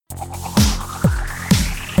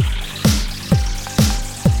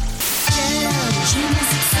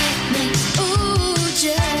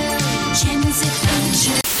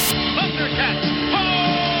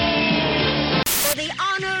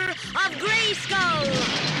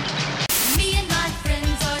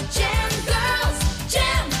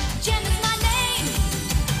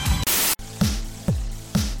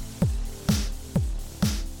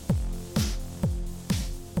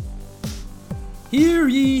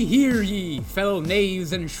hear ye, fellow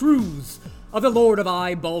knaves and shrews of the Lord of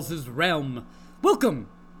Eyeballs' realm. Welcome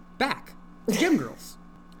back to Gem Girls,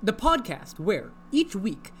 the podcast where each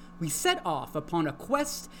week we set off upon a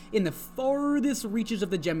quest in the farthest reaches of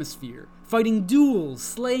the Gemisphere, fighting duels,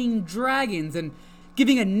 slaying dragons, and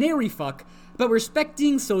giving a nary fuck about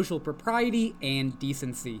respecting social propriety and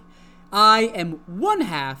decency. I am one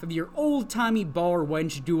half of your old-timey bar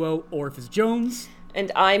wench duo, Orpheus Jones. And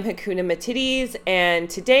I'm Hakuna Matidis, and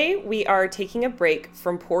today we are taking a break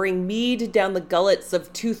from pouring mead down the gullets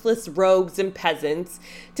of toothless rogues and peasants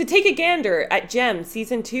to take a gander at Gem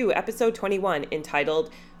Season 2, Episode 21, entitled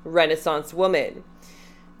Renaissance Woman.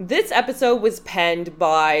 This episode was penned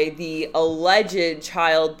by the alleged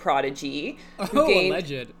child prodigy.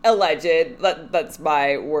 Alleged, that's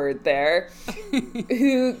my word there.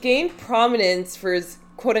 Who gained prominence for his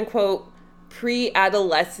quote-unquote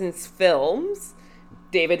pre-adolescence films.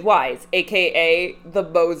 David Wise, a.k.a. the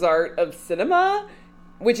Mozart of cinema,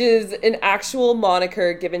 which is an actual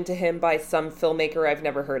moniker given to him by some filmmaker I've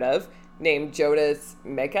never heard of, named Jonas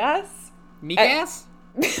Mekas. Mekas?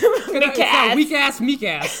 Mekas. Weak-ass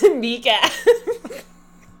Mekas. Mekas.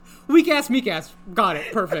 Weak-ass Mekas. Got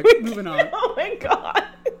it. Perfect. Moving on. Oh my god.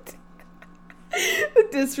 The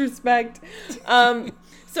disrespect.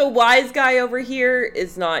 So Wise Guy over here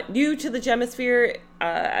is not new to the Gemisphere,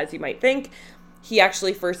 as you might think. He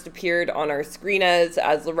actually first appeared on our screenas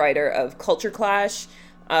as the writer of Culture Clash,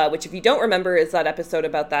 which, if you don't remember, is that episode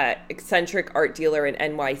about that eccentric art dealer in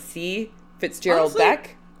NYC, Fitzgerald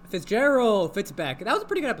Beck. Fitzgerald Fitzbeck. That was a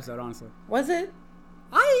pretty good episode, honestly. Was it?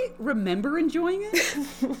 I remember enjoying it.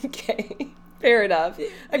 Okay, fair enough.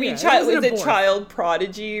 I mean, was it child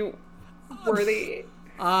prodigy worthy?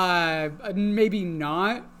 Maybe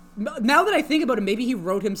not. Now that I think about it, maybe he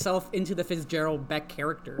wrote himself into the Fitzgerald Beck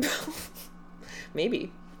character.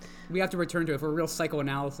 Maybe. We have to return to it for a real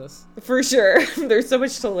psychoanalysis. For sure. There's so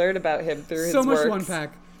much to learn about him through his works. So much to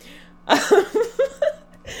unpack.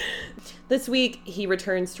 This week, he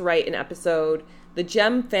returns to write an episode the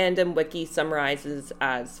Gem Fandom Wiki summarizes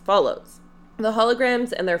as follows. The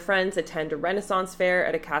holograms and their friends attend a Renaissance fair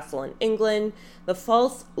at a castle in England. The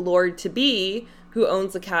false lord-to-be, who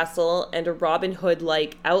owns the castle, and a Robin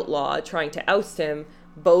Hood-like outlaw trying to oust him,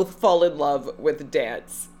 both fall in love with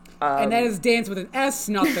dance. And that is dance with an S,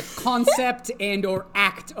 not the concept and or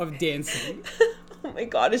act of dancing. Oh my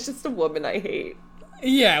god, it's just a woman I hate.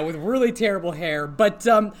 Yeah, with really terrible hair. But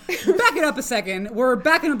back it up a second. We're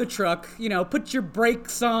backing up the truck. You know, put your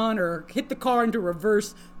brakes on or hit the car into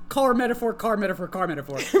reverse. Car metaphor.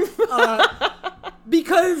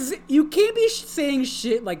 Because you can't be saying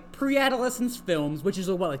shit like pre-adolescence films, which is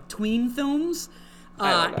like tween films,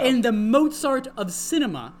 and the Mozart of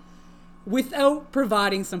cinema, without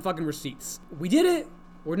providing some fucking receipts. We did it.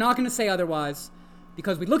 We're not going to say otherwise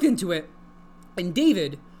because we looked into it, and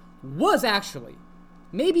David was actually,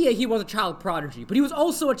 maybe he was a child prodigy, but he was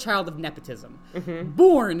also a child of nepotism. Mm-hmm.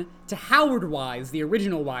 Born to Howard Wise, the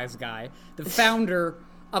original Wise Guy, the founder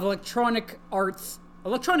of electronic art,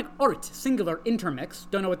 singular, Intermix.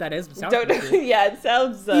 Don't know what that is, but sounds cool. Yeah, it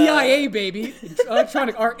sounds... EIA, baby.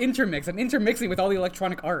 Electronic Art Intermix. I'm intermixing with all the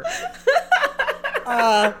electronic art.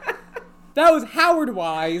 That was Howard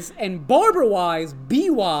Wise, and Barbara Wise, B.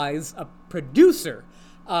 Wise, a producer.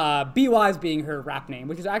 B. Wise being her rap name,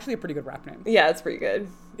 which is actually a pretty good rap name. Yeah, it's pretty good.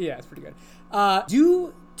 Yeah, it's pretty good.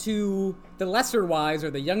 Due to the lesser Wise, or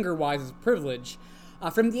the younger Wise's privilege,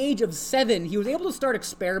 from the age of 7, he was able to start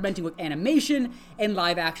experimenting with animation and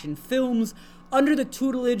live-action films under the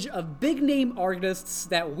tutelage of big-name artists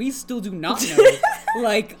that we still do not know,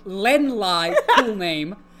 like Len Lai, cool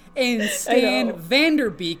name, and Stan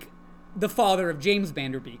Vanderbeek, the father of James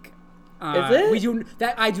Vanderbeek. Is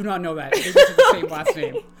it? I do not know that. It's the same last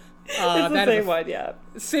name. It's the same one, yeah.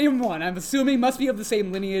 Same one. I'm assuming must be of the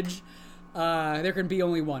same lineage. There can be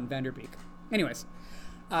only one Vanderbeek. Anyways,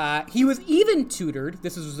 he was even tutored,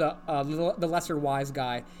 this is the lesser Wise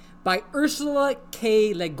Guy, by Ursula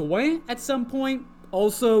K. Le Guin at some point.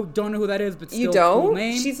 Also, don't know who that is, but still cool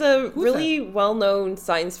name. She's a really well-known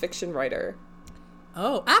science fiction writer.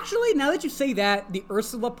 Oh, actually, now that you say that, the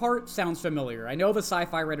Ursula part sounds familiar. I know of a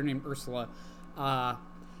sci-fi writer named Ursula.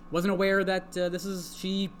 Wasn't aware that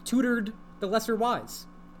she tutored the lesser Wise.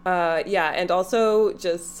 Yeah, and also,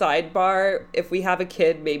 just sidebar, if we have a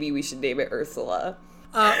kid, maybe we should name it Ursula.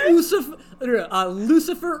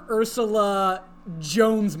 Lucifer Ursula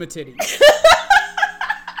Jones Matiddy.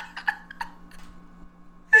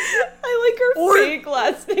 I like her fake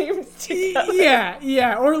last names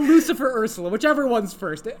Yeah, or Lucifer Ursula, whichever one's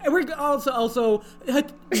first. And we're also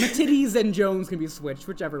Matidis and Jones can be switched,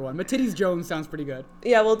 whichever one. Matidis Jones sounds pretty good.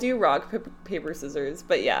 Yeah, we'll do rock, paper, scissors.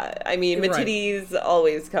 But yeah, I mean, Matidis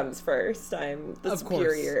always comes first. I'm the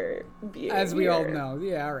superior being. As we all know.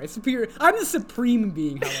 Yeah, all right. Superior. I'm the supreme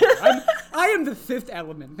being, however. I am the fifth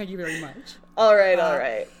element. Thank you very much. All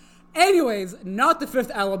right. Anyways, not the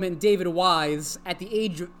fifth element, David Wise, at the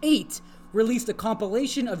age of 8, released a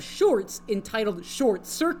compilation of shorts entitled Short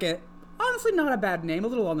Circuit. Honestly, not a bad name, a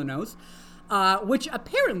little on the nose. Which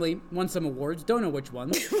apparently won some awards, don't know which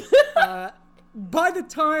ones. By the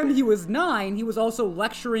time he was 9, he was also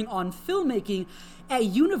lecturing on filmmaking at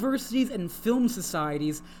universities and film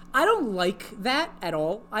societies. I don't like that at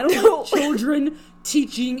all. I don't like children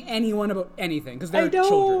teaching anyone about anything, because they're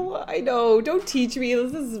children. I know. Don't teach me.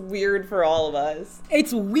 This is weird for all of us.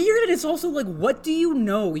 It's weird, and it's also like, what do you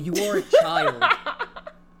know? You are a child.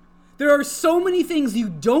 There are so many things you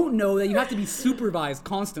don't know that you have to be supervised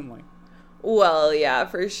constantly. Well, yeah,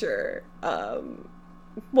 for sure.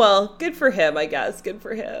 Well, good for him, I guess. Good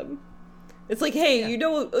for him. It's like, hey, you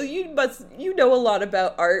know a lot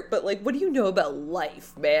about art, but like, what do you know about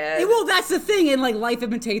life, man? Well, that's the thing, and like, life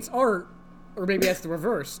imitates art, or maybe that's the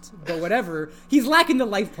reversed, but whatever. He's lacking the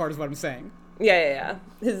life part, is what I'm saying. Yeah.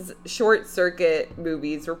 His Short Circuit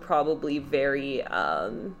movies were probably very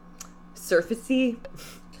surfacey.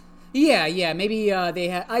 Yeah. Maybe they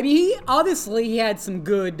had. I mean, he had some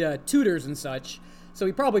good tutors and such, so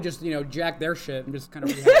he probably just jacked their shit and just kind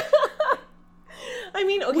of. I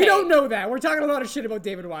mean, okay. We don't know that. We're talking a lot of shit about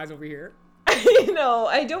David Wise over here. I know.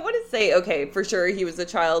 I don't want to say, okay, for sure he was a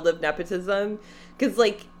child of nepotism, because,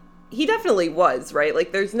 like, he definitely was, right?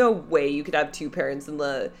 Like, there's no way you could have two parents in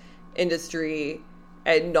the industry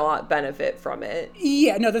and not benefit from it.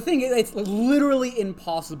 Yeah, no, the thing is, it's literally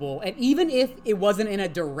impossible. And even if it wasn't in a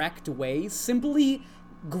direct way, simply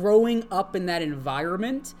growing up in that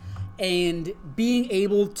environment and being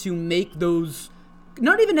able to make those,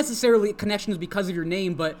 not even necessarily connections because of your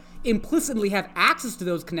name, but implicitly have access to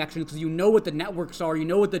those connections because you know what the networks are, you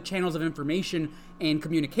know what the channels of information and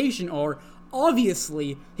communication are.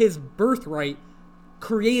 Obviously, his birthright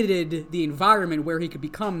created the environment where he could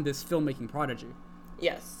become this filmmaking prodigy.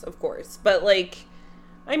 Yes, of course. But, like,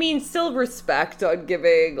 I mean, still respect on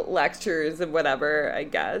giving lectures and whatever, I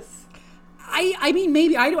guess. I mean,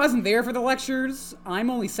 maybe. I wasn't there for the lectures. I'm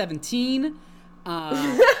only 17.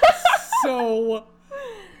 So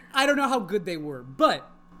I don't know how good they were.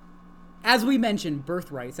 But as we mentioned,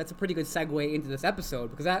 birthrights, that's a pretty good segue into this episode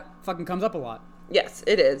because that fucking comes up a lot. Yes,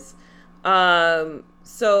 it is.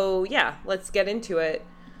 So yeah, let's get into it.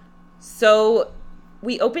 So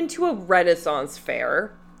we open to a Renaissance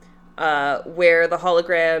fair, where the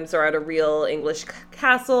holograms are at a real English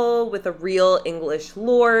castle with a real English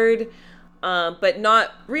lord, but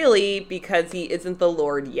not really because he isn't the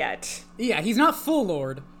lord yet. Yeah, he's not full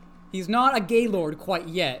lord. He's not a gay lord quite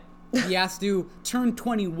yet. He has to turn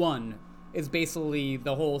 21 is basically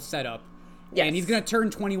the whole setup. Yes. And he's going to turn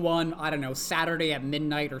 21, I don't know, Saturday at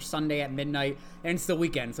midnight or Sunday at midnight, and it's the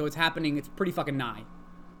weekend, so it's happening, it's pretty fucking nigh.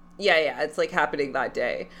 Yeah, it's like happening that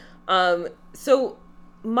day. So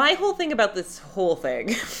my whole thing about this whole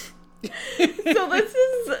thing. So this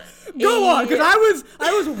is Go on, because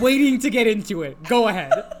I was waiting to get into it. Go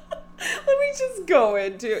ahead. Let me just go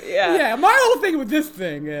into it. Yeah, my whole thing with this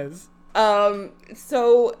thing is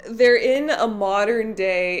so they're in a modern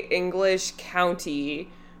day English county,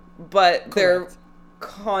 but Correct. they're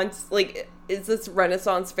is this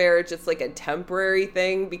Renaissance fair just like a temporary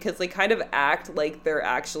thing? Because they kind of act like they're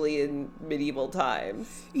actually in medieval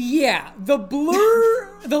times. Yeah, the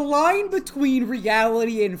line between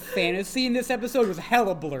reality and fantasy in this episode was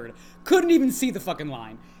hella blurred. Couldn't even see the fucking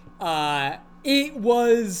line. They're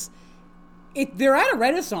at a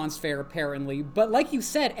Renaissance fair, apparently, but like you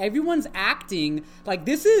said, everyone's acting like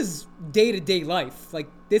this is day-to-day life. Like,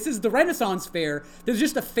 this is the Renaissance fair. There's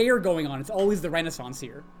just a fair going on. It's always the Renaissance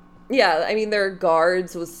here. Yeah, I mean, there are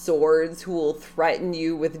guards with swords who will threaten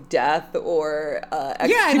you with death or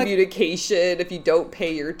excommunication if you don't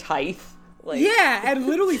pay your tithe. Yeah, and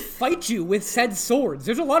literally fight you with said swords.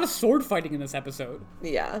 There's a lot of sword fighting in this episode.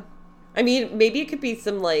 Yeah. I mean, maybe it could be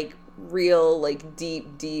some, like, real, like, deep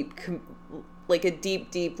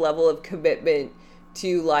level of commitment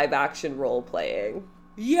to live action role playing.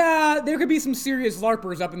 Yeah, there could be some serious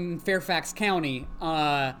LARPers up in Fairfax County.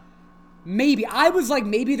 Maybe. I was like,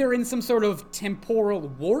 maybe they're in some sort of temporal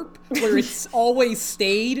warp where it's always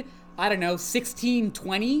stayed, I don't know,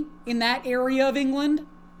 1620 in that area of England.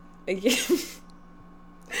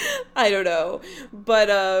 I don't know.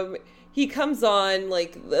 But, he comes on,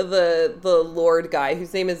 like, the Lord guy,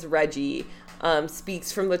 whose name is Reggie,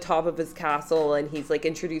 speaks from the top of his castle, and he's, like,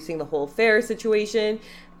 introducing the whole fair situation.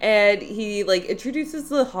 And he, like, introduces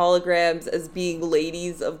the holograms as being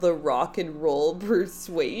ladies of the rock and roll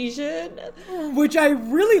persuasion. Which I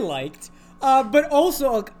really liked. But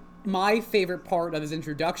also, like, my favorite part of his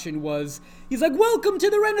introduction was, he's like, welcome to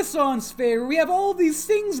the Renaissance Fair. We have all these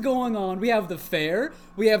things going on. We have the fair.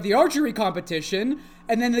 We have the archery competition.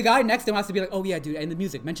 And then the guy next to him has to be like, oh, yeah, dude, and the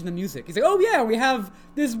music. Mention the music. He's like, oh, yeah, we have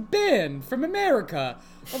this band from America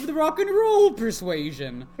of the rock and roll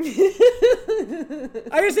persuasion.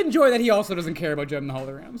 I just enjoy that he also doesn't care about Jem and the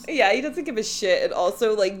Holograms. Yeah, he doesn't give a shit, and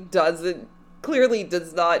also, like, clearly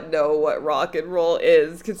does not know what rock and roll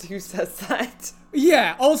is, because who says that?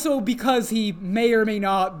 Yeah, also because he may or may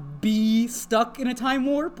not be stuck in a time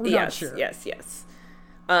warp. We're not sure. Yes.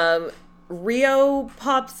 Rio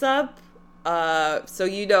pops up, so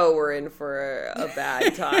you know we're in for a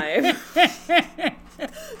bad time.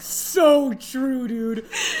 So true, dude.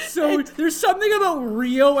 So there's something about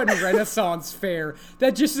Rio and Renaissance Fair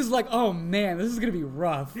that just is like, oh man, this is gonna be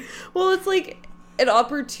rough. Well, it's like an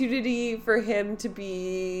opportunity for him to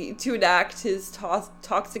enact his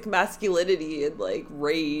toxic masculinity and, like,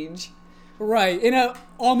 rage. Right, in a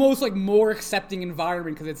almost, like, more accepting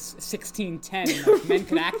environment because it's 1610 and, like, men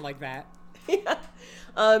can act like that. Yeah.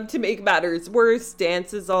 To make matters worse,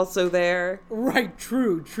 Dance is also there. Right,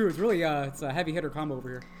 true. It's really, it's a heavy hitter combo over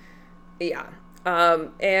here. Yeah.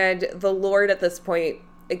 And the Lord at this point,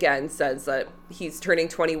 again, says that he's turning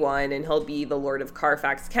 21 and he'll be the Lord of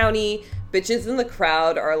Carfax County. Bitches in the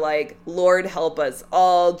crowd are like, Lord, help us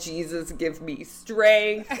all. Jesus, give me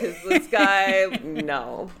strength. Because this guy,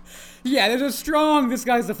 no. Yeah, there's a strong, this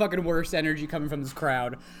guy's the fucking worst energy coming from this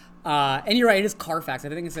crowd. And you're right, it is Carfax. I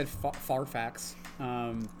think it said Farfax.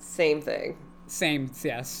 Same thing. Same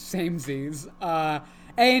Z's.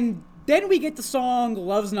 And then we get the song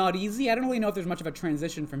Love's Not Easy. I don't really know if there's much of a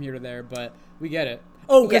transition from here to there, but we get it.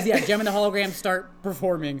 Oh, because, Jem and the Holograms start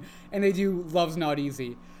performing, and they do Love's Not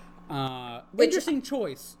Easy. Interesting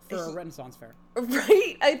choice for a Renaissance Fair.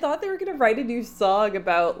 Right? I thought they were going to write a new song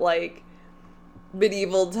about, like,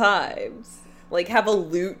 medieval times. Like, have a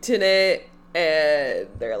lute in it, and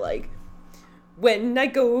they're like, when I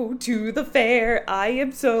go to the fair, I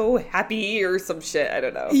am so happy, or some shit. I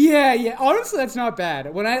don't know. Yeah. Honestly, that's not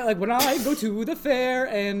bad. When I go to the fair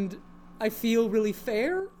and I feel really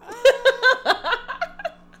fair.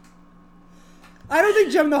 I don't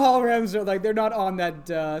think Jem and the Holograms are they're not on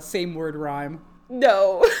that same word rhyme.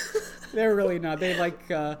 No, they're really not. They like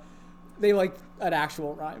an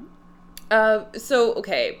actual rhyme. So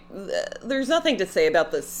okay, there's nothing to say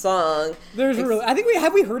about this song. I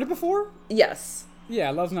think we heard it before? Yes. Yeah,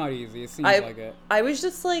 Love's Not Easy. It seems like it. I was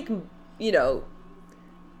just like,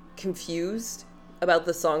 confused about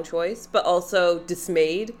the song choice, but also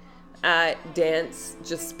dismayed at Dance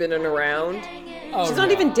just spinning around. Oh, she's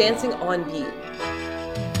not even dancing on beat.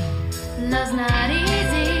 Love's not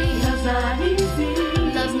easy. Love's not easy.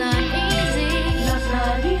 Love's not easy. Love's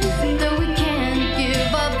not easy. Though we can't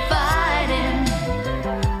give up fighting.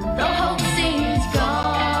 The hope seems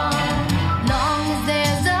gone. Long as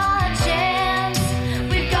there's a chance,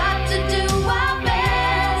 we've got to do our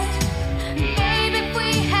best. Babe, if we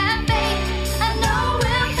have faith, I know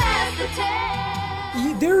we'll pass the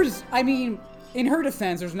test. In her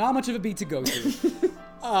defense, there's not much of a beat to go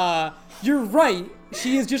to. You're right.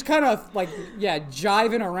 She is just kind of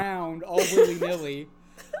jiving around all willy-nilly.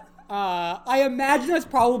 I imagine that's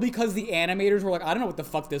probably because the animators were like, I don't know what the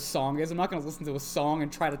fuck this song is. I'm not going to listen to a song and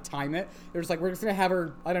try to time it. They're just like, we're just going to have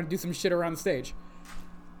her, do some shit around the stage.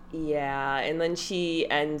 Yeah, and then she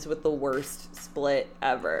ends with the worst split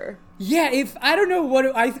ever. Yeah, I don't know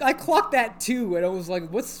what, I clocked that too, and I was like,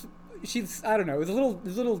 I don't know, it was a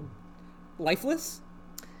little lifeless.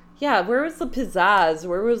 Yeah, where was the pizzazz?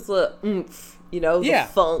 Where was the oomph? The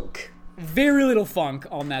funk. Very little funk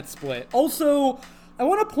on that split. Also, I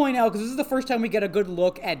want to point out, because this is the first time we get a good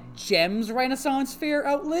look at Jem's Renaissance Fair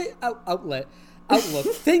outlook.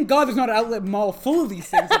 Thank God there's not an outlet mall full of these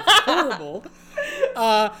things. It's horrible.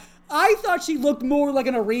 I thought she looked more like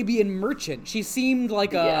an Arabian merchant. She seemed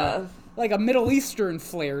like a Middle Eastern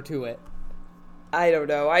flair to it. I don't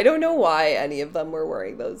know. I don't know why any of them were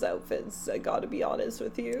wearing those outfits. I gotta be honest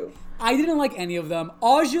with you. I didn't like any of them.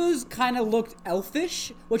 Aja's kind of looked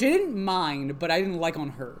elfish, which I didn't mind, but I didn't like on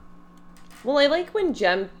her. Well, I like when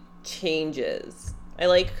Jem changes. I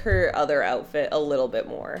like her other outfit a little bit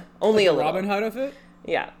more. Only a little. Robin Hood outfit?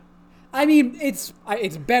 Yeah. I mean, it's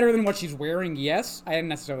better than what she's wearing, yes. I didn't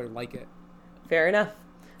necessarily like it. Fair enough.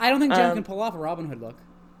 I don't think Jem can pull off a Robin Hood look.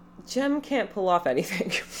 Jem can't pull off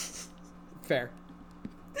anything. Fair.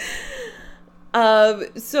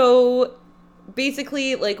 So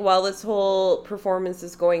basically, like, while this whole performance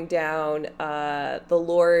is going down, the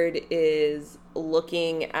Lord is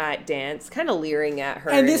looking at Dance, kind of leering at her.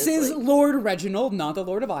 And this is like, Lord Reginald, not the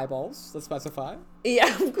Lord of Eyeballs, let's specify.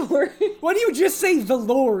 Yeah, of course. Why do you just say the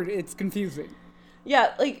Lord? It's confusing.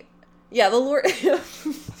 Yeah, like, yeah, the Lord...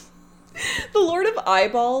 The Lord of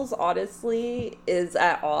Eyeballs, honestly, is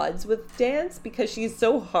at odds with Dance because she's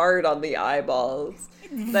so hard on the eyeballs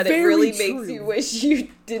that it really makes you wish you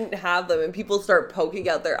didn't have them, and people start poking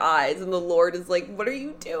out their eyes, and the Lord is like, what are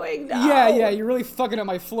you doing now? Yeah, you're really fucking up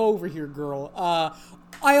my flow over here, girl.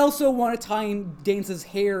 I also want to tie in Dance's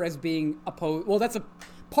hair as being opposed. Well, that's a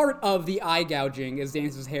part of the eye gouging is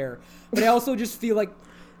Dance's hair. But I also just feel like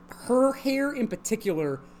her hair in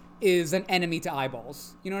particular is an enemy to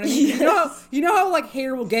eyeballs. You know what I mean? Yes. You know how like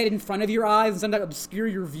hair will get in front of your eyes and sometimes obscure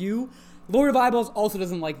your view? Lord of Eyeballs also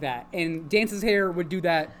doesn't like that. And Dance's hair would do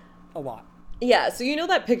that a lot. Yeah, so you know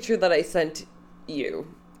that picture that I sent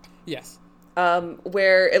you? Yes.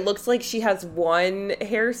 Where it looks like she has one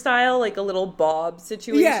hairstyle, like a little bob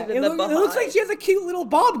situation. Yeah, it looks like she has a cute little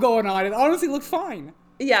bob going on. It honestly looks fine.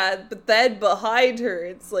 Yeah, but then behind her,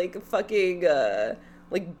 it's like fucking,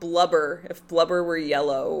 like blubber, if blubber were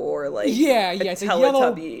yellow, or like it's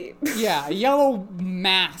Teletubby. A yellow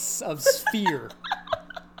mass of sphere.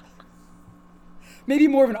 Maybe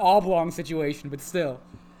more of an oblong situation, but still.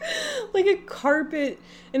 Like a carpet,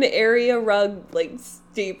 an area rug, like,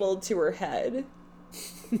 stapled to her head.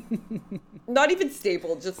 Not even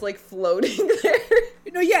stapled, just, like, floating there.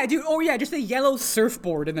 No, yeah, dude. Oh, yeah, just a yellow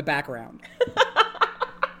surfboard in the background.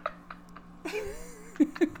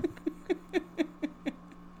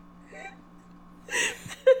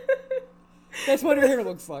 That's what her hair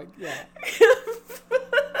looks like, yeah.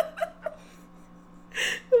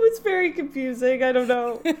 It was very confusing, I don't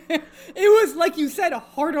know. It was, like you said,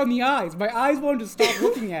 hard on the eyes. My eyes wanted to stop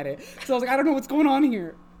looking at it. So I was like, I don't know what's going on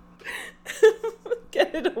here.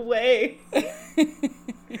 Get it away.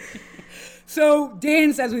 So,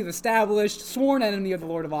 Dance, as we've established, sworn enemy of the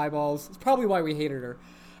Lord of Eyeballs. It's probably why we hated her.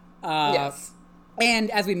 Yes. And,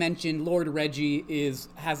 as we mentioned, Lord Reggie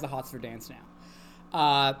has the hots for Dance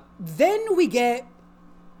now. Then we get...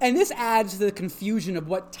 And this adds to the confusion of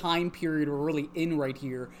what time period we're really in right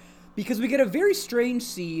here, because we get a very strange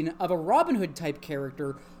scene of a Robin Hood type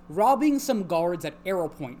character robbing some guards at Arrow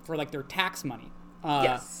Point for like their tax money.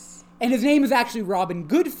 Yes. And his name is actually Robin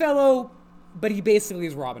Goodfellow, but he basically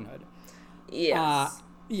is Robin Hood. Yes.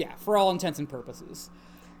 Yeah, for all intents and purposes.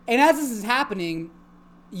 And as this is happening,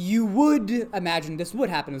 you would imagine this would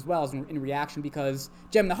happen as well as in reaction, because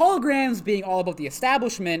Jem the Holograms, being all about the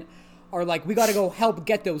establishment, are like, we got to go help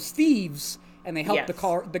get those thieves, and they help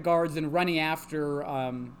the guards in running after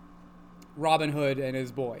Robin Hood and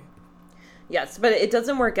his boy. Yes, but it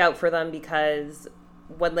doesn't work out for them because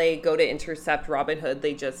when they go to intercept Robin Hood,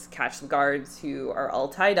 they just catch the guards who are all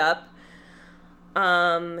tied up.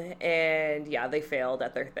 And yeah, they failed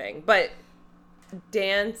at their thing. But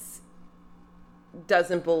Dance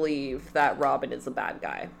doesn't believe that Robin is a bad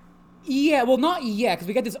guy. Yeah, well, not yet, because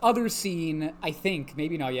we got this other scene, I think,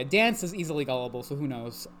 maybe not yet. Dance is easily gullible, so who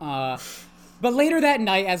knows. But later that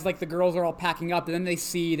night, as, like, the girls are all packing up, and then they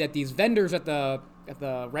see that these vendors at the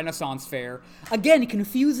Renaissance Fair, again,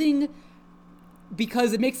 confusing,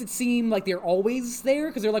 because it makes it seem like they're always there,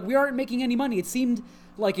 because they're like, we aren't making any money. It seemed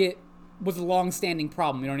like it was a long-standing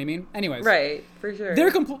problem, you know what I mean? Anyways. Right, for sure. They're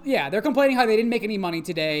complaining how they didn't make any money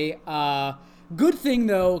today. Good thing,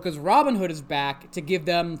 though, because Robin Hood is back to give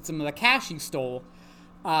them some of the cash he stole,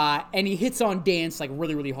 and he hits on Dance, like,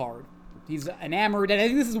 really, really hard. He's enamored, and I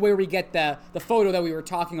think this is where we get the photo that we were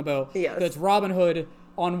talking about. Yes. That's Robin Hood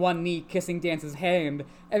on one knee kissing Dance's hand,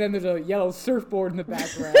 and then there's a yellow surfboard in the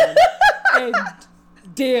background, and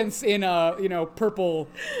Dance in a, purple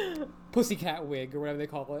pussycat wig, or whatever they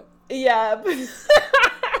call it. Yeah.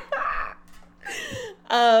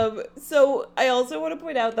 So I also want to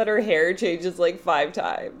point out that her hair changes like 5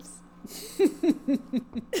 times.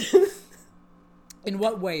 In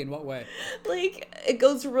what way? Like, it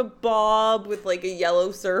goes from a bob with like a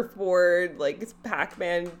yellow surfboard, like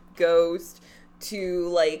Pac-Man ghost, to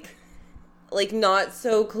like not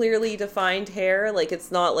so clearly defined hair. Like,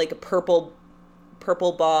 it's not like a purple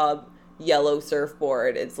bob, yellow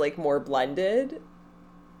surfboard. It's like more blended.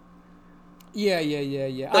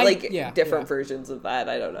 Yeah. But different versions of that,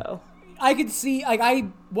 I don't know. I could see, like, I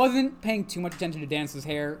wasn't paying too much attention to Dance's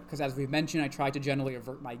hair, because as we've mentioned, I tried to generally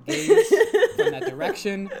avert my gaze from that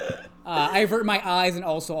direction. I avert my eyes and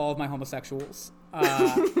also all of my homosexuals. But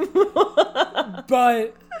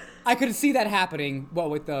I could see that happening,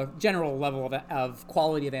 with the general level of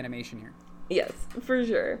quality of animation here. Yes, for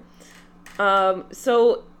sure.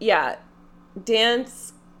 So, yeah,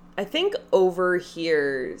 Dance, I think,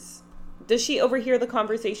 overhears... Does she overhear the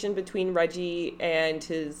conversation between Reggie and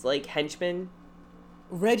his, like, henchman?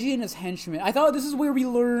 Reggie and his henchmen. I thought this is where we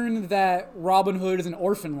learn that Robin Hood is an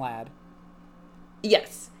orphan lad.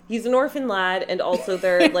 Yes. He's an orphan lad, and also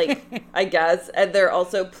they're, like, I guess, and they're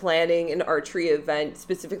also planning an archery event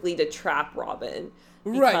specifically to trap Robin.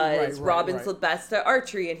 Because Robin's the best at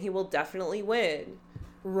archery, and he will definitely win.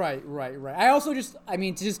 Right. I also just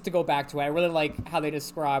to go back to it, I really like how they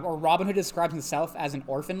describe, or Robin Hood describes himself as an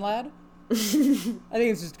orphan lad. I think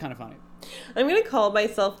it's just kind of funny. I'm going to call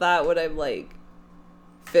myself that when I'm, like,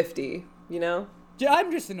 50, you know? Yeah,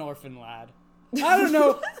 I'm just an orphan lad. I don't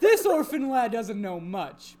know. This orphan lad doesn't know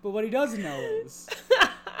much, but what he does know is...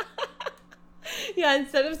 Yeah,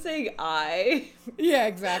 instead of saying I... Yeah,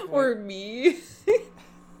 exactly. Or me.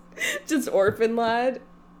 Just orphan lad.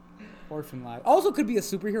 Orphan lad. Also could be a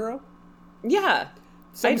superhero. Yeah.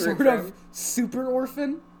 Some sort of super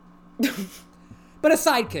orphan. But a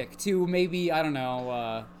sidekick to maybe, I don't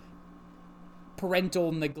know,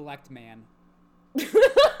 parental neglect man.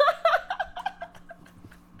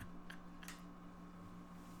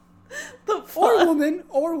 Or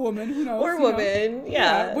woman, who knows? Or woman,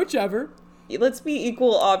 yeah. Whichever. Let's be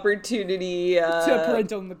equal opportunity. To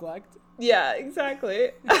parental neglect. Yeah,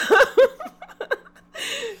 exactly.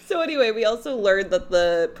 So anyway, we also learned that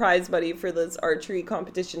the prize money for this archery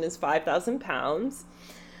competition is £5,000.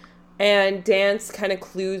 And Dance kind of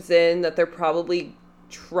clues in that they're probably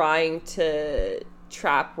trying to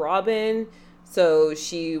trap Robin, so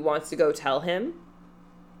she wants to go tell him.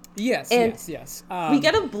 Yes. We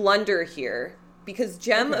get a blunder here, because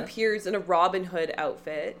Jem appears in a Robin Hood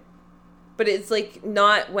outfit, but it's, like,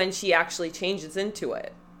 not when she actually changes into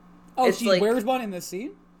it. Oh, it's she like, wears one in this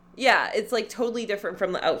scene? Yeah, it's, like, totally different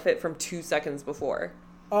from the outfit from 2 seconds before.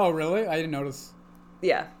 Oh, really? I didn't notice.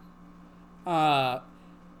 Yeah.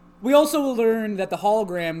 We also learned that the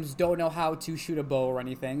holograms don't know how to shoot a bow or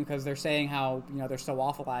anything, because they're saying how, they're so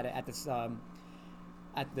awful at it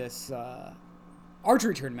at this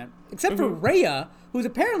archery tournament. Except for Rhea, who's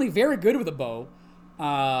apparently very good with a bow,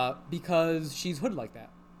 because she's Hood like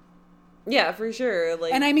that. Yeah, for sure.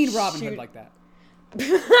 Like, and I mean Robin Hood like that.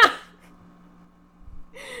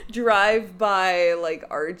 Drive by, like,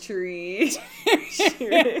 archery.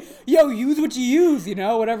 Yo, use what you use,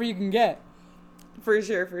 whatever you can get. For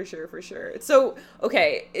sure. So,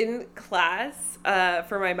 okay, in class,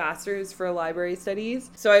 for my master's for library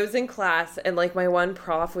studies, so I was in class, and, like, my one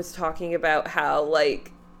prof was talking about how,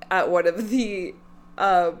 like, at one of the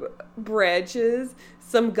branches,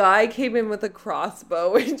 some guy came in with a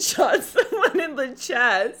crossbow and shot someone in the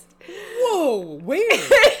chest. Whoa, where?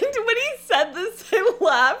 And when he said this, I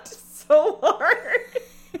laughed so hard.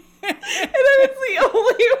 And I was the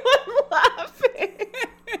only one laughing.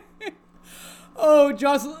 Oh,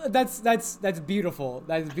 Jocelyn, that's beautiful.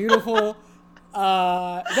 That's beautiful.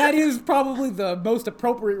 That is probably the most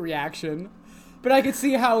appropriate reaction. But I could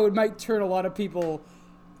see how it might turn a lot of people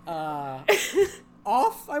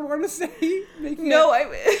off, I want to say.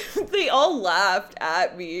 They all laughed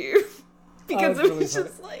at me. Because it was really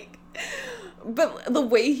just like... But the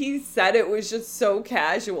way he said it was just so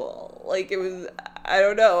casual. Like, it was... I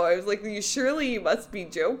don't know. I was like, you must be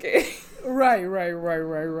joking. Right.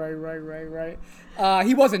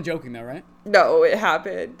 He wasn't joking, though, right? No, it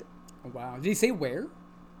happened. Oh, wow. Did he say where?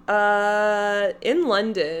 In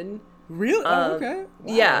London. Really? Oh, okay.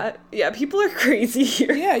 Wow. Yeah. People are crazy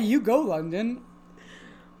here. Yeah, you go, London.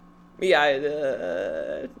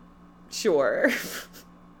 Yeah, sure.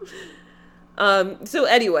 So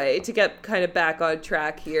anyway, to get kind of back on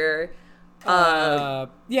track here.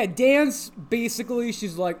 Dance, basically,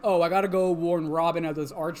 she's like, oh, I gotta go warn Robin of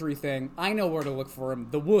this archery thing. I know where to look for him.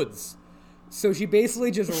 The woods. So she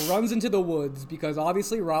basically just runs into the woods, because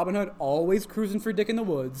obviously Robin Hood always cruising for dick in the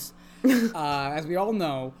woods, as we all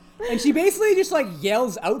know. And she basically just, like,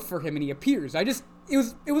 yells out for him, and he appears. It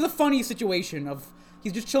was a funny situation of,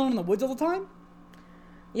 he's just chilling in the woods all the time?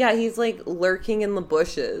 Yeah, he's, like, lurking in the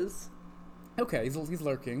bushes. Okay, he's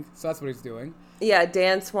lurking, so that's what he's doing. Yeah,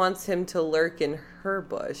 Dance wants him to lurk in her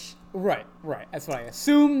bush. Right. That's what I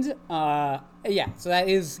assumed. So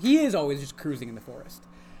he is always just cruising in the forest.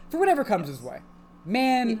 For whatever comes his way.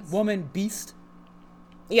 Man, woman, beast.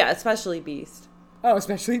 Yeah, especially beast. Oh,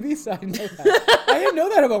 especially beast? I didn't know that. I didn't know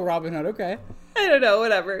that about Robin Hood, okay. I don't know,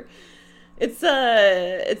 whatever. It's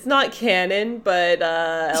not canon, but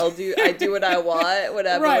I do what I want,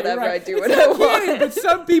 whatever, I do what I want. Canon, but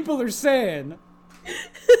some people are saying.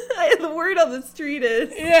 The word on the street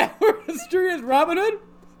is. Yeah, word on the street is Robin Hood,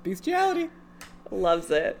 bestiality.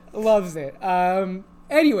 Loves it. Loves it.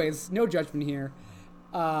 Anyways, no judgment here.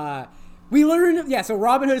 We learn, so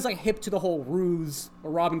Robin Hood is like hip to the whole ruse,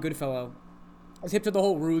 or Robin Goodfellow is hip to the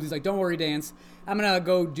whole ruse. He's like, don't worry, Dance. I'm gonna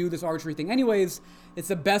go do this archery thing. Anyways, it's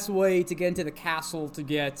the best way to get into the castle to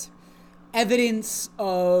get evidence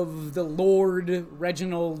of the Lord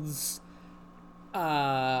Reginald's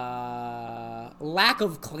lack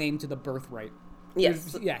of claim to the birthright.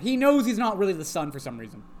 Yes. Yeah, he knows he's not really the son for some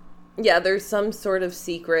reason. Yeah, there's some sort of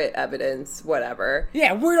secret evidence, whatever.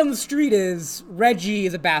 Yeah, word on the street is Reggie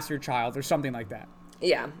is a bastard child or something like that.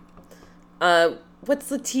 Yeah. What's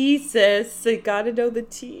the tea, sis? I gotta know the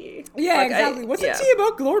tea. Yeah, exactly. What's the tea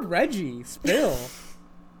about Lord Reggie? Spill.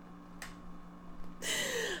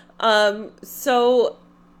 So,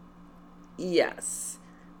 yes.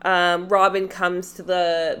 Robin comes to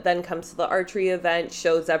the archery event,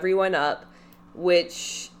 shows everyone up,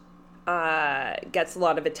 which gets a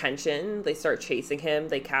lot of attention. They start chasing him.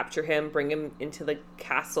 They capture him, bring him into the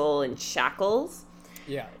castle in shackles.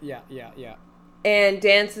 Yeah. And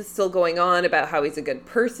Dance is still going on about how he's a good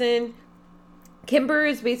person. Kimber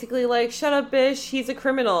is basically like, shut up, Bish, he's a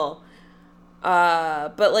criminal.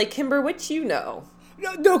 But like, Kimber, what you know?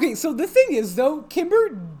 No, okay, so the thing is, though, Kimber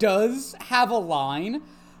does have a line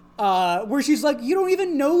where she's like, you don't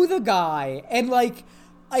even know the guy. And like,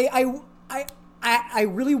 I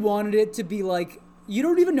really wanted it to be like, you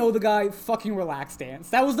don't even know the guy, fucking relax, Dance.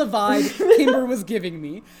 That was the vibe Kimber was giving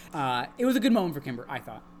me. It was a good moment for Kimber, I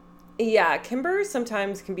thought. Yeah, Kimber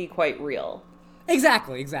sometimes can be quite real.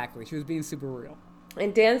 Exactly. She was being super real.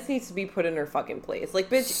 And Dance needs to be put in her fucking place. Like,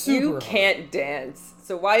 bitch, Super you hard. can't dance.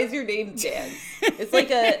 So why is your name Dance? It's like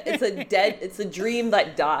it's a dream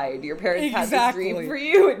that died. Your parents had this dream for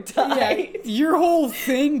you and died. Yeah, your whole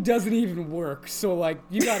thing doesn't even work. So like,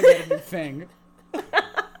 you gotta get a new thing.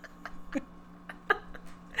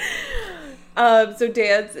 So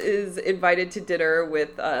Dance is invited to dinner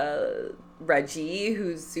with Reggie,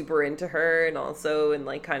 who's super into her and also in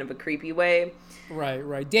like kind of a creepy way.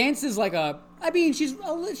 Right. Dance is like she's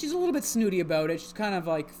a little bit snooty about it. She's kind of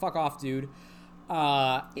like, fuck off, dude.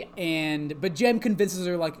 But Jem convinces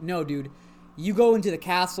her like, no, dude, you go into the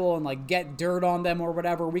castle and like get dirt on them or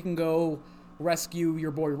whatever. We can go rescue your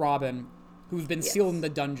boy Robin, who's been sealed in the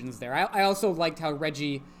dungeons there. I also liked how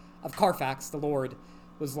Reggie of Carfax, the Lord,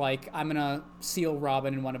 was like, I'm gonna seal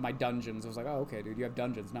Robin in one of my dungeons. I was like, oh, okay, dude, you have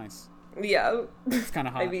dungeons, nice. Yeah. It's kind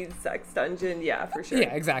of hot. I mean, sex dungeon, yeah, for sure.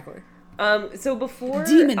 Yeah, exactly. So before...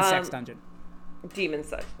 Demon sex dungeon. Demon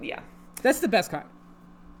sex, yeah. That's the best kind.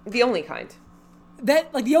 The only kind.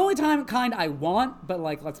 That, like, the only kind I want, but,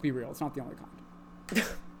 like, let's be real, it's not the only kind.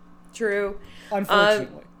 True.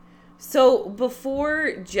 Unfortunately. So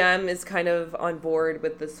before Jem is kind of on board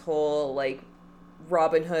with this whole, like,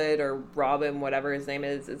 Robin Hood or Robin, whatever his name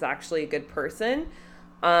is actually a good person...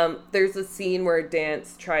 there's a scene where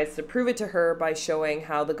Dance tries to prove it to her by showing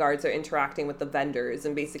how the guards are interacting with the vendors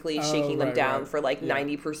and basically shaking them down for like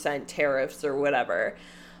 90% tariffs or whatever.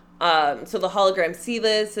 So the holograms see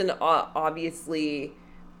this, and obviously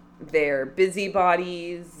they're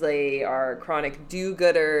busybodies. They are chronic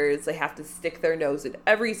do-gooders. They have to stick their nose in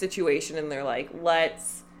every situation, and they're like,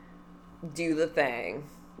 let's do the thing.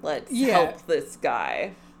 Let's help this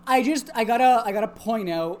guy. I gotta point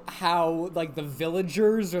out how, like, the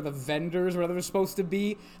villagers or the vendors, whatever they're supposed to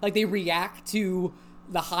be, like, they react to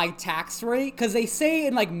the high tax rate, because they say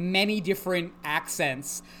in, like, many different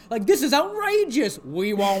accents, like, this is outrageous,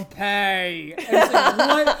 we won't pay. And it's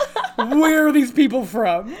like, where are these people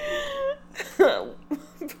from? The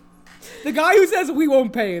guy who says we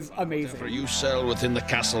won't pay is amazing. Whatever you sell within the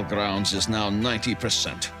castle grounds is now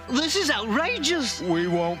 90%. This is outrageous. We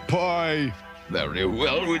won't pay. Very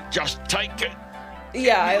well, we'll just take it.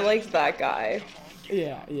 Yeah, I liked that guy.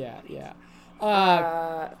 Yeah.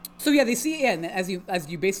 So yeah, they see, and as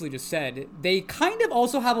you basically just said, they kind of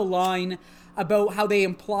also have a line about how they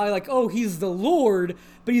imply, like, oh, he's the Lord,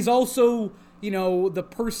 but he's also, you know, the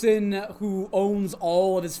person who owns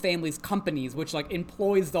all of his family's companies, which, like,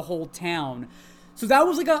 employs the whole town. So that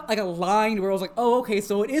was like a line where I was like, oh, okay,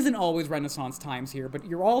 so it isn't always Renaissance times here, but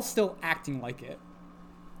you're all still acting like it.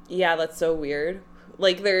 Yeah, that's so weird.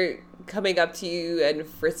 Like, they're coming up to you and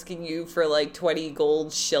frisking you for, like, 20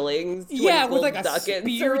 gold shillings. 20 yeah, gold with, like, a ducats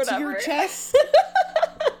spear or to whatever. your chest.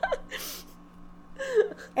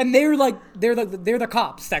 And they're the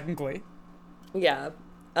cops, technically. Yeah.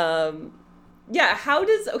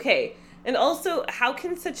 Okay. And also, how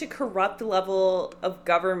can such a corrupt level of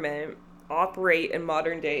government operate in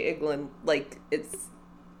modern day England like it's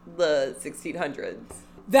the 1600s?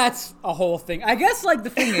 That's a whole thing. I guess, like, the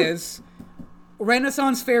thing is,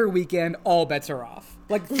 Renaissance Fair weekend, all bets are off.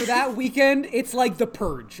 Like, for that weekend, it's like The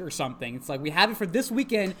Purge or something. It's like, we have it for this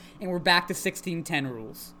weekend, and we're back to 1610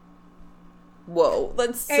 rules. Whoa,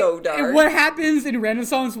 that's so dark. And what happens in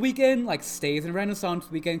Renaissance weekend, like, stays in Renaissance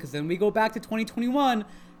weekend, because then we go back to 2021,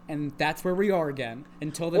 and that's where we are again,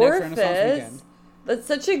 until the next Renaissance weekend. That's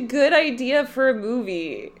such a good idea for a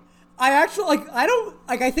movie. I actually,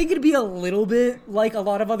 I think it'd be a little bit like a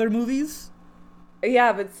lot of other movies.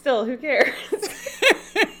 Yeah, but still, who cares?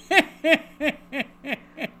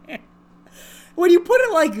 When you put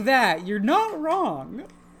it like that, you're not wrong.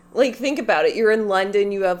 Like, think about it. You're in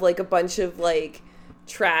London, you have, like, a bunch of, like,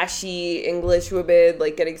 trashy English women,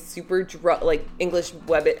 like, getting super drunk, like, English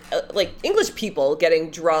people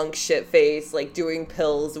getting drunk, shit-faced, like, doing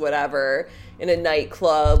pills, whatever, in a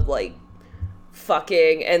nightclub, like,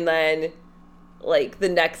 fucking, and then, like, the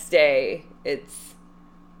next day, it's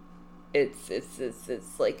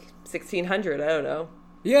like 1600. I don't know.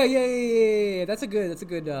 Yeah. That's a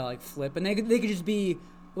good like flip. And they could just be,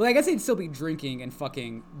 well, I guess they'd still be drinking and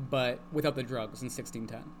fucking, but without the drugs in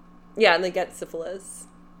 1610. Yeah, and they get syphilis.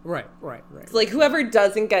 Right. It's like whoever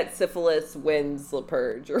doesn't get syphilis wins the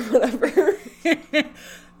purge or whatever.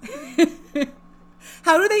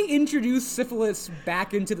 How do they introduce syphilis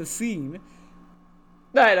back into the scene?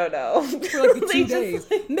 I don't know. For like the 2 days.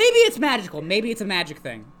 Maybe it's magical. Maybe it's a magic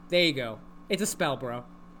thing. There you go. It's a spell, bro.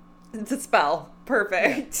 It's a spell.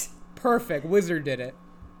 Perfect. Perfect. Wizard did it.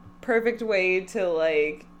 Perfect way to,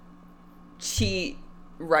 like, cheat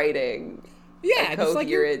writing. Yeah, a just like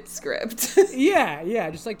coherent script.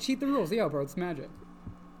 yeah, just like cheat the rules. Yeah, bro, it's magic.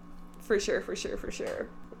 For sure.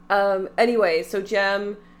 Anyway, so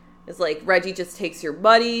Jem is like, Reggie just takes your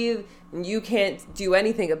money, and you can't do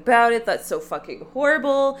anything about it. That's so fucking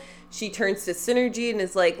horrible. She turns to Synergy and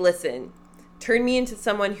is like, listen, turn me into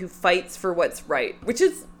someone who fights for what's right, which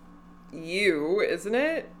is you, isn't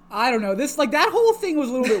it? I don't know. This, like, that whole thing was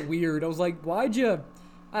a little bit weird. I was like, why'd you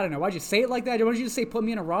say it like that? Why don't you just say, put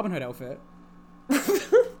me in a Robin Hood outfit?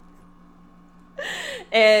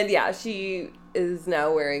 And yeah, she is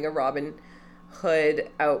now wearing a Robin Hood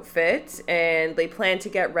outfit, and they plan to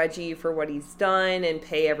get Reggie for what he's done and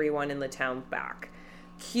pay everyone in the town back.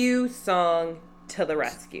 Cue song To the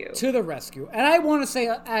Rescue. To the rescue. And I want to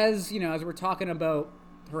say, as we're talking about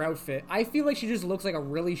her outfit, I feel like she just looks like a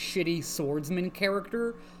really shitty swordsman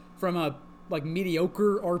character from a, like,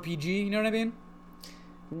 mediocre RPG, you know what I mean?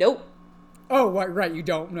 Nope. Oh, right, you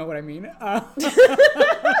don't know what I mean.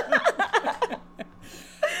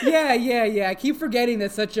 Yeah. I keep forgetting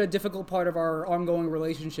that such a difficult part of our ongoing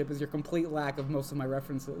relationship is your complete lack of most of my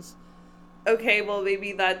references. Okay, well,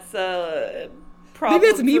 maybe that's a problem.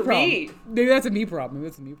 Maybe that's a me for problem. Me. Maybe that's a me problem.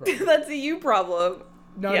 That's a you problem.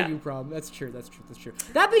 Not a you problem. That's true.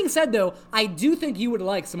 That being said, though, I do think you would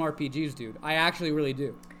like some RPGs, dude. I actually really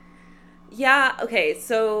do. Yeah, okay,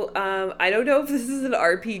 so I don't know if this is an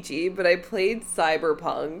RPG, but I played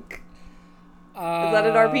Cyberpunk. Is that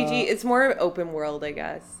an RPG? It's more open world, I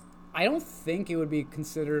guess. I don't think it would be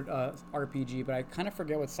considered a RPG, but I kind of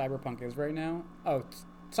forget what Cyberpunk is right now. Oh,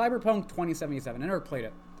 Cyberpunk 2077. I never played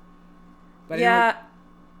it. But yeah,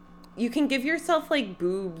 you can give yourself, like,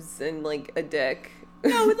 boobs and, like, a dick.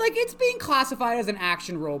 No, like, it's being classified as an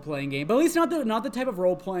action role-playing game, but at least not the type of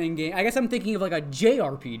role-playing game. I guess I'm thinking of, like, a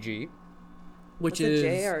JRPG. Which is a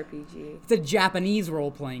JRPG? It's a Japanese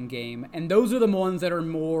role-playing game, and those are the ones that are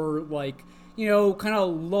more, like, kind of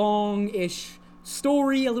long-ish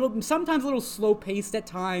story, sometimes a little slow-paced at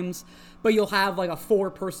times, but you'll have, like, a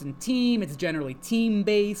 4-person team. It's generally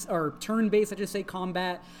team-based, or turn-based, I should say,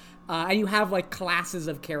 combat, and you have, like, classes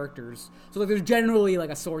of characters. So, like, there's generally, like,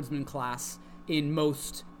 a swordsman class in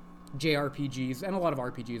most JRPGs, and a lot of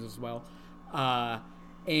RPGs as well.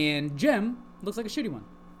 And Jem looks like a shitty one.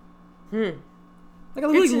 Like a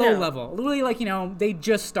really low level. Literally, like, they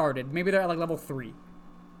just started. Maybe they're at, like, level 3.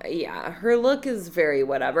 Yeah, her look is very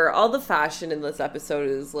whatever. All the fashion in this episode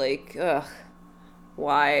is like, ugh,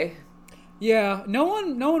 why? Yeah, no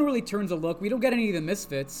one really turns a look. We don't get any of the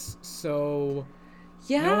Misfits, so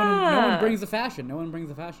yeah, no one brings the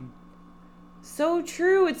fashion. So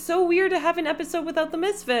true. It's so weird to have an episode without the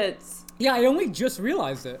Misfits. Yeah, I only just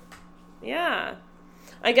realized it. Yeah.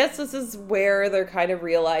 I guess this is where they're kind of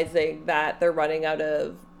realizing that they're running out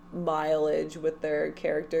of mileage with their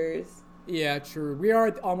characters. Yeah, true. We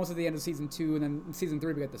are almost at the end of season 2, and then in season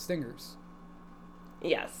 3 we got the Stingers.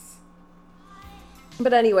 Yes.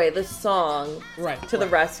 But anyway, the song To the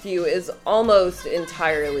Rescue is almost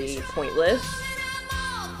entirely pointless.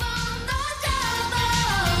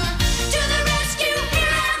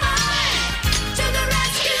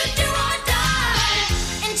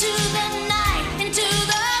 Into the night, into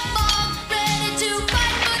the fog, ready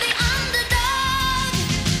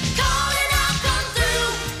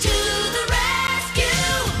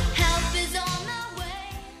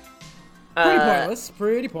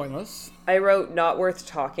Pretty pointless. I wrote not worth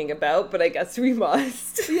talking about, but I guess we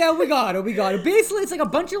must. Yeah, we got it. Basically, it's like a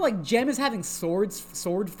bunch of like Jem is having sword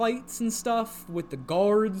fights and stuff with the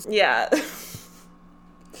guards. Yeah.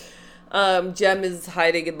 Jem is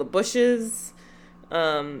hiding in the bushes.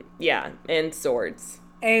 Yeah, and swords.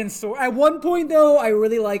 And so at one point though, I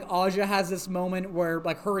really like Aja has this moment where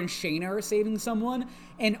like her and Shayna are saving someone,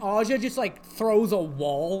 and Aja just like throws a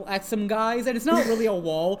wall at some guys, and it's not really a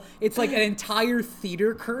wall, it's like an entire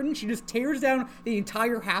theater curtain. She just tears down the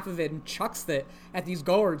entire half of it and chucks it at these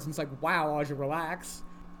guards, and it's like, wow, Aja, relax.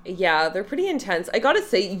 Yeah, they're pretty intense. I gotta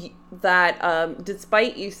say that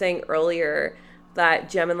despite you saying earlier that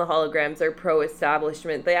Jem and the Holograms are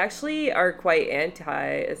pro-establishment, they actually are quite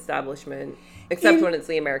anti-establishment. Except when it's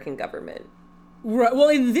the American government. Right. Well,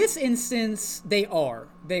 in this instance, they are.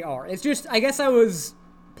 It's just, I guess I was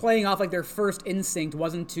playing off like their first instinct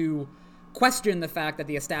wasn't to question the fact that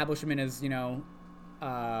the establishment is, doing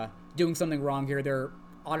something wrong here. They're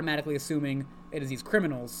automatically assuming it is these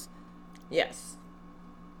criminals. Yes.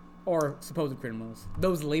 Or supposed criminals.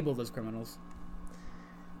 Those labeled as criminals.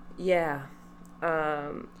 Yeah.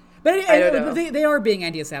 But I don't know. they are being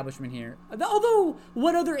anti-establishment here. Although,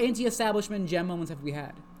 what other anti-establishment Jem moments have we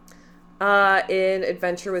had? In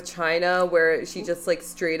Adventure with China, where she just like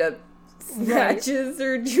straight up snatches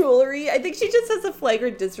her jewelry. I think she just has a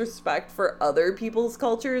flagrant disrespect for other people's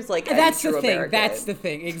cultures. Like that's the thing. American. That's the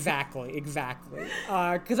thing. Exactly.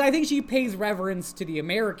 Because I think she pays reverence to the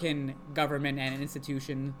American government and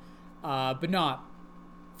institution, but not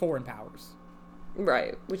foreign powers.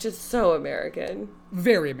 Right, which is so American.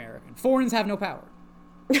 Very American. Foreigners have no power.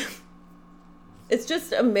 It's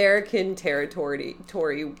just American territory.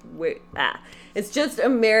 It's just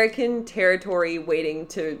American territory waiting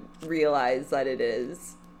to realize that it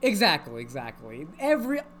is. Exactly.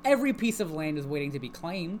 Every piece of land is waiting to be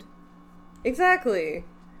claimed. Exactly.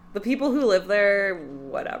 The people who live there,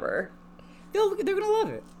 whatever. They're gonna love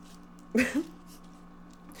it.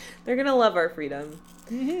 They're gonna love our freedom.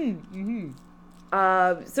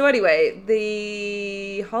 So anyway,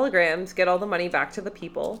 the holograms get all the money back to the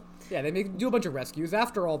people. Yeah, they do a bunch of rescues.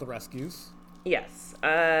 After all the rescues. Yes.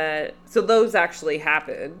 So those actually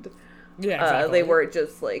happened. Yeah, exactly. They weren't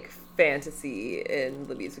just like fantasy in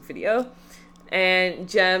the music video. And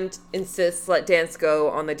Jem insists let Dance go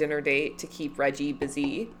on the dinner date to keep Reggie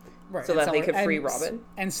busy, right, so that they can free Robin.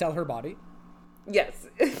 And sell her body. Yes,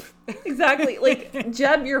 exactly. Like,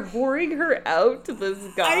 Jem, you're whoring her out to this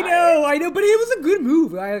guy. I know, but it was a good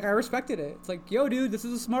move. I respected it. It's like, yo, dude, this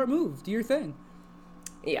is a smart move. Do your thing.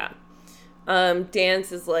 Yeah.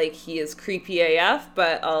 Dance is like, he is creepy AF,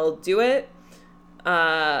 but I'll do it.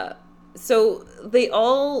 So they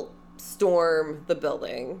all storm the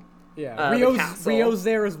building. Yeah, the Rio's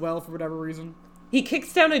there as well for whatever reason. He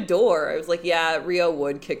kicks down a door. I was like, yeah, Rio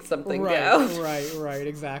would kick something down. Right.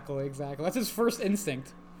 Exactly. That's his first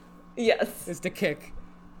instinct. Yes. Is to kick.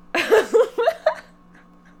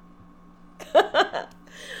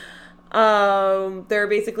 They're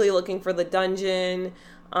basically looking for the dungeon.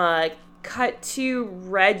 Cut to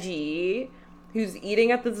Reggie, who's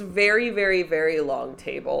eating at this very, very, very long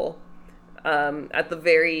table. At the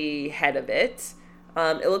very head of it.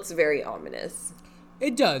 It looks very ominous.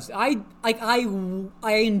 It does. I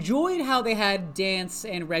enjoyed how they had Dance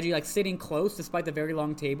and Reggie like sitting close despite the very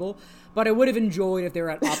long table, but I would have enjoyed if they were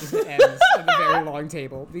at opposite ends of the very long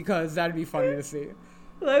table, because that'd be funny to see.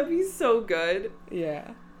 That'd be so good.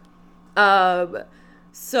 Yeah.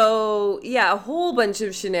 So yeah, a whole bunch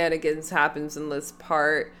of shenanigans happens in this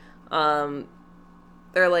part. They're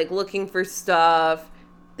like looking for stuff.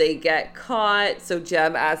 They get caught. So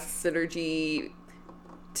Jem asks Synergy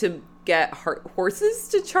to get horses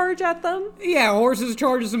to charge at them. Yeah, horses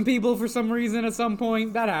charge some people for some reason at some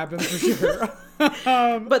point. That happens for sure.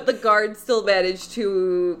 But the guards still manage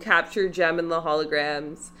to capture Jem and the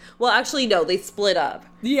holograms. Well, actually, no, they split up.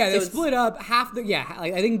 Yeah, they split up. I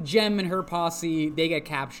think Jem and her posse, they get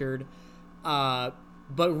captured. But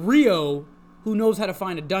Rio, who knows how to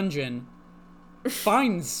find a dungeon,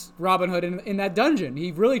 finds Robin Hood in that dungeon.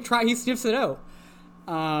 He sniffs it out.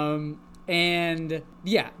 And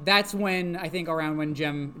yeah, that's when I think around when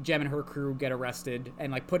Jem and her crew get arrested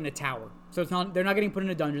and like put in a tower. So they're not getting put in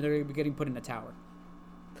a dungeon, they're getting put in a tower.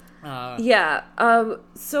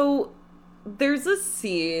 So there's a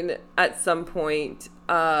scene at some point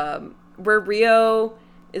where Rio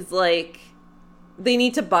is like, they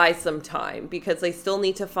need to buy some time because they still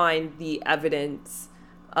need to find the evidence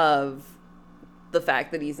of the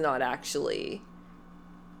fact that he's not actually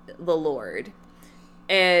the Lord.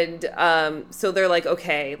 And so they're like,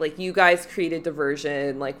 okay, like, you guys create a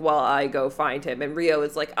diversion, like, while I go find him. And Rio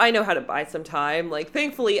is like, I know how to buy some time. Like,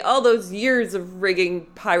 thankfully, all those years of rigging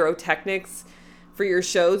pyrotechnics for your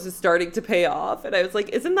shows is starting to pay off. And I was like,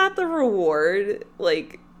 isn't that the reward,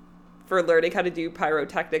 like, for learning how to do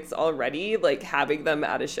pyrotechnics already? Like, having them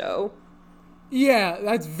at a show? Yeah,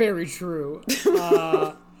 that's very true.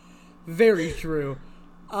 Very true.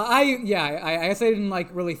 I guess I didn't, like,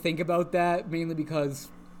 really think about that, mainly because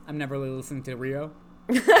I'm never really listening to Rio.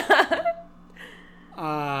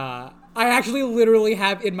 I actually literally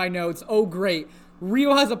have in my notes, oh great,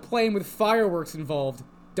 Rio has a plane with fireworks involved, ...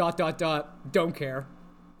 don't care.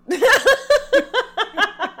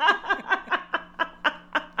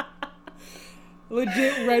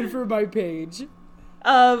 Legit read for my page.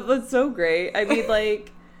 That's so great. I mean,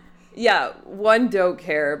 like, yeah, one, don't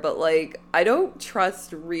care, but, like, I don't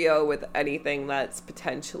trust Rio with anything that's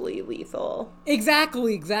potentially lethal.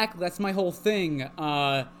 Exactly. That's my whole thing.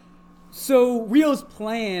 So Rio's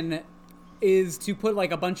plan is to put,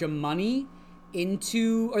 like, a bunch of money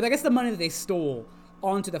into, or I guess the money that they stole,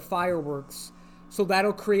 onto the fireworks. So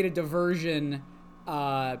that'll create a diversion,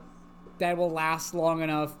 that will last long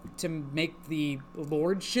enough to make the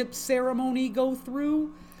lordship ceremony go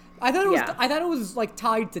through. I thought it was like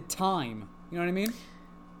tied to time. You know what I mean?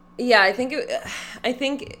 Yeah, I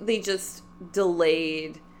think they just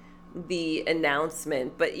delayed the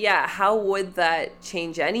announcement. But yeah, how would that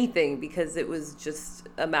change anything? Because it was just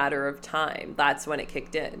a matter of time. That's when it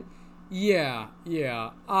kicked in. Yeah.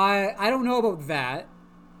 I don't know about that.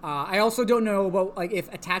 I also don't know about, like,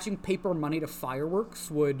 if attaching paper money to fireworks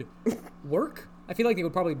would work. I feel like they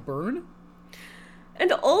would probably burn.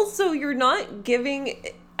 And also, you're not giving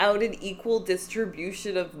out an equal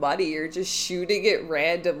distribution of money. You're just shooting it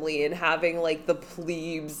randomly and having, like, the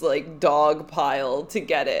plebes, like, dog pile to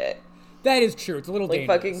get it. That is true. It's a little like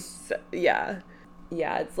dangerous. Yeah,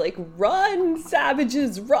 it's like, run,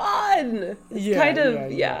 savages, run! It's kind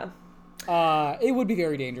of, yeah. It would be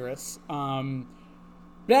very dangerous.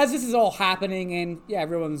 But as this is all happening, and yeah,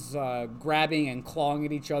 everyone's grabbing and clawing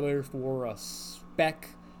at each other for a speck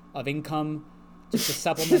of income just to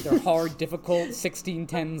supplement their hard, difficult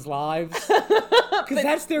 1610s lives. Because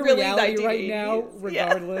that's their really reality right now,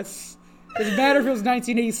 regardless. Doesn't matter if it was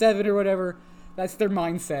 1987 or whatever. That's their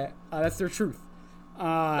mindset. That's their truth.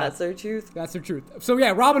 That's their truth. That's their truth. So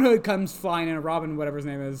yeah, Robin Hood comes flying in, Robin, whatever his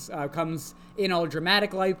name is, comes in all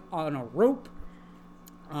dramatic life on a rope.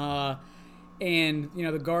 And, you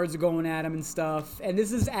know, the guards are going at him and stuff. And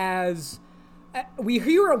this is as... we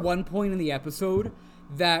hear at one point in the episode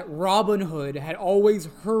that Robin Hood had always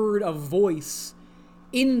heard a voice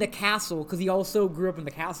in the castle, because he also grew up in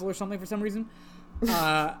the castle or something for some reason.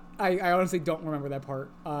 I honestly don't remember that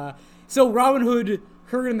part. So Robin Hood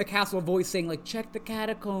heard in the castle a voice saying, like, check the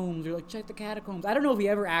catacombs, or like, check the catacombs. I don't know if he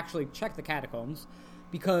ever actually checked the catacombs,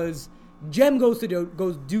 because Jem goes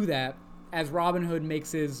do that as Robin Hood makes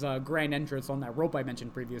his grand entrance on that rope I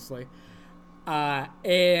mentioned previously.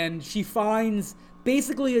 And she finds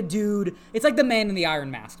basically a dude. It's like the Man in the Iron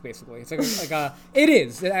Mask, basically. It's like it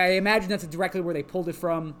is. I imagine that's directly where they pulled it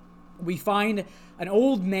from. We find an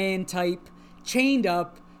old man type chained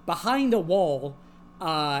up behind a wall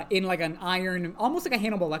in like an iron, almost like a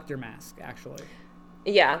Hannibal Lecter mask, actually.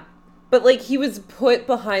 Yeah. But, like, he was put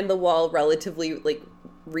behind the wall relatively, like,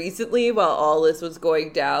 recently while all this was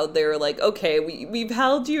going down. They were like, okay, we've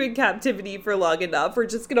held you in captivity for long enough. We're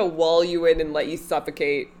just gonna wall you in and let you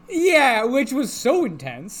suffocate. Yeah, which was so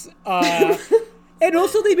intense. And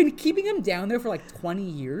also they've been keeping him down there for like 20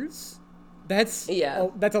 years. That's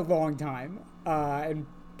a long time. And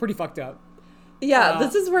pretty fucked up. Yeah,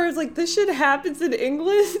 this is where it's like, this shit happens in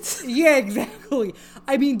England. Yeah, exactly.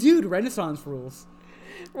 I mean, dude, Renaissance rules.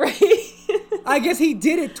 Right? I guess he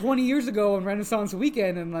did it 20 years ago on Renaissance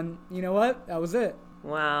weekend, and then, you know what? That was it.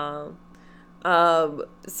 Wow.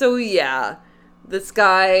 So yeah, this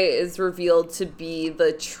guy is revealed to be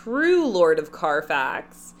the true Lord of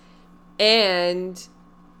Carfax and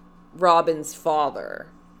Robin's father.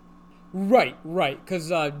 Right, because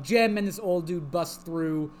Jem and this old dude bust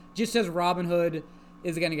through just as Robin Hood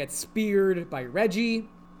is going to get speared by Reggie.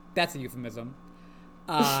 That's a euphemism.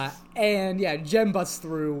 And yeah, Jem busts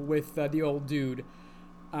through with the old dude.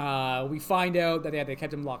 We find out that they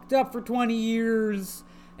kept him locked up for 20 years.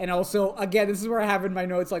 And also, again, this is where I have in my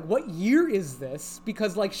notes, like, what year is this?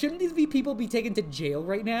 Because, like, shouldn't these people be taken to jail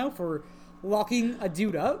right now for locking a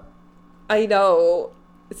dude up? I know.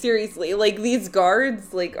 Seriously, like, these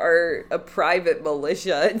guards, like, are a private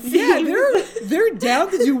militia. Yeah, they're down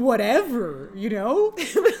to do whatever, you know?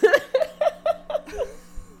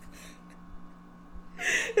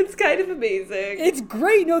 It's kind of amazing. It's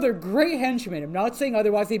great. No, they're great henchmen. I'm not saying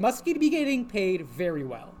otherwise. They must be getting paid very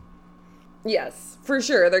well. Yes, for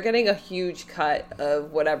sure. They're getting a huge cut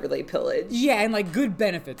of whatever they pillage. Yeah, and like good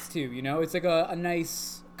benefits too, you know? It's like a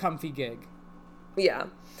nice, comfy gig. Yeah.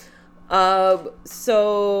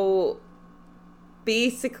 So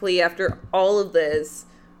basically after all of this,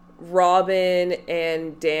 Robin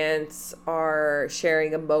and Dance are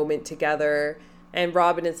sharing a moment together, and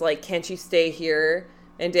Robin is like, "Can't you stay here?"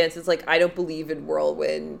 And Dance is like, "I don't believe in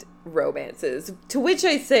whirlwind romances." To which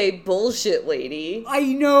I say, "Bullshit, lady."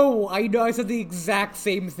 I know. I said the exact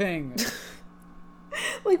same thing.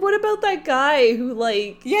 Like, what about that guy who,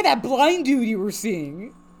 like... Yeah, that blind dude you were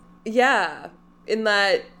seeing. Yeah, in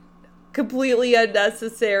that completely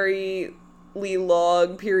unnecessarily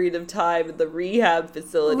long period of time in the rehab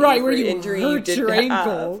facility, Right, for where an you injury hurt you your didn't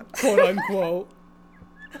ankle, have. quote unquote.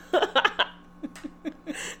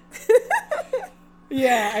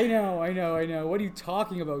 Yeah, I know. What are you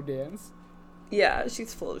talking about, Dance? Yeah,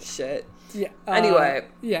 she's full of shit. Yeah. Anyway.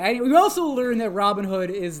 We also learned that Robin Hood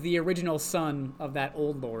is the original son of that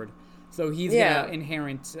old lord, so he's gonna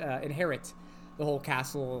inherit the whole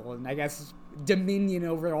castle and I guess dominion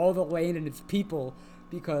over all the land and its people,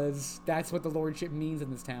 because that's what the lordship means in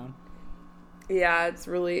this town. Yeah, it's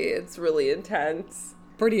really intense.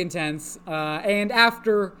 Pretty intense. And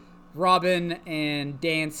after Robin and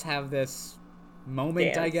Dance have this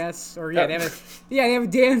moment, I guess, or they have a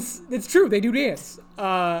dance. It's true, they do dance.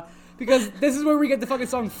 Because this is where we get the fucking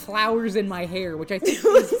song "Flowers in My Hair," which I think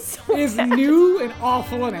is new and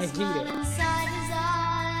awful, and I hate it. Inside his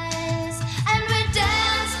eyes, and we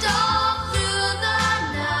danced all through the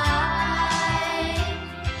night,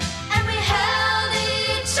 and we held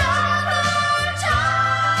each other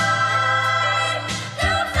tight.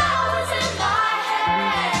 There were flowers in my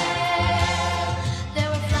hair. There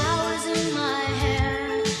were flowers in my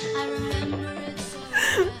hair. I remember it so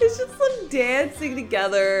well. It's just them dancing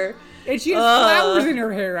together. And she has flowers in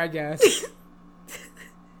her hair, I guess.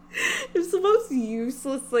 It's the most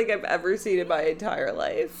useless thing I've ever seen in my entire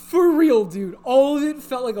life. For real, dude. All of it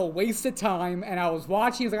felt like a waste of time, and I was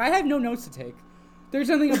watching. I was like, I have no notes to take. There's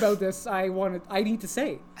something about this I need to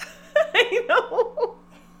say. I know.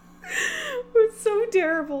 It was so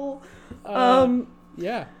terrible.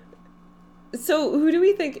 Yeah. So who do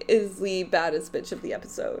we think is the baddest bitch of the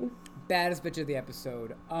episode? Baddest bitch of the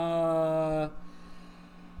episode.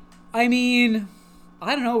 I mean,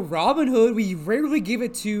 I don't know, Robin Hood, we rarely give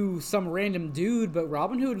it to some random dude, but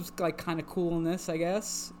Robin Hood was like kind of cool in this, I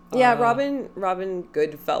guess. Yeah, Robin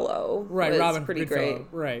Goodfellow. Right, was Robin pretty Goodfellow.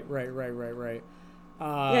 great. Right.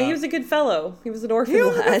 Yeah, he was a good fellow. He was an orphan He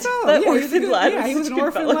was a lad. good fellow. That Yeah, orphan lad. he was such an a good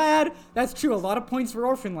orphan fellow. lad. That's true. A lot of points for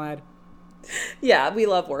orphan lad. Yeah, we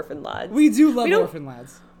love orphan lads. We do love don't- orphan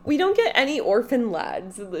lads. We don't get any orphan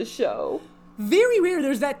lads in the show. Very rare.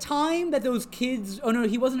 There's that time that those kids... Oh, no,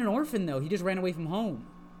 he wasn't an orphan, though. He just ran away from home.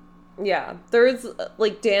 Yeah, there is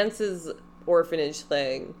like Dance's orphanage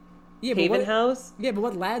thing. Yeah, Haven House. Yeah, but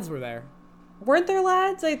what lads were there? Weren't there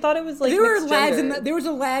lads? I thought it was like There were mixed lads gender. there was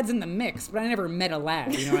a lads in the mix, but I never met a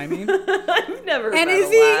lad. You know what I mean? I've never And met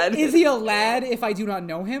is a lad. he a lad if I do not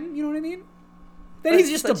know him? You know what I mean? Then he's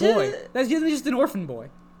That's just a such boy. a- That's just an orphan boy.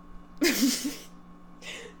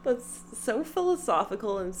 That's so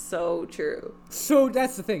philosophical and so true. So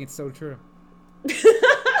that's the thing. It's so true.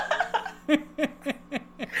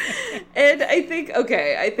 And I think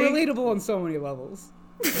Relatable on so many levels.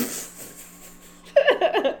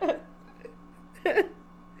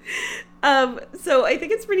 So I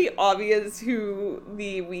think it's pretty obvious who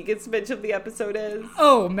the weakest bitch of the episode is.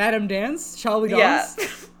 Oh, Madame Dance, Charlie Dance.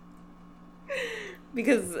 Yeah.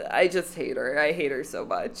 Because I just hate her. I hate her so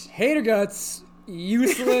much. Hater guts,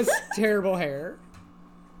 useless, terrible hair.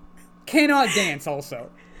 Cannot dance. Also,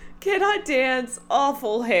 Cannot dance,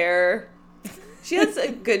 awful hair. She has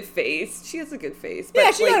a good face. She has a good face. But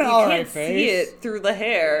Yeah, she got an you alright can't see face. it through the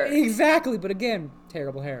hair. exactly. But again,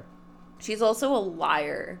 terrible hair. She's also a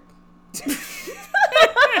liar.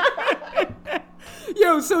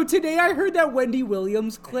 Yo, so today I heard that Wendy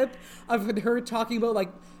Williams clip of her talking about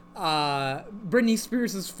like Britney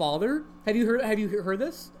Spears' father. Have you heard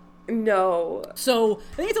this? No. So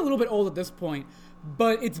I think it's a little bit old at this point,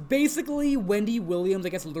 but it's basically Wendy Williams, I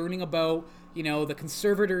guess, learning about, you know, the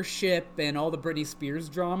conservatorship and all the Britney Spears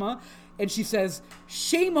drama. And she says,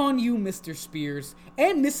 "Shame on you, Mr. Spears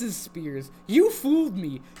and Mrs. Spears. You fooled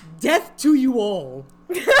me. Death to you all."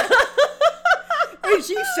 And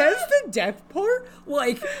she says the death part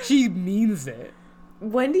like she means it.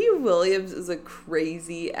 Wendy Williams is a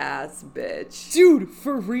crazy ass bitch. Dude,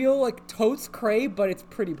 for real, like, totes cray, but it's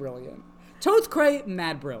pretty brilliant. Totes cray,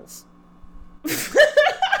 mad brills.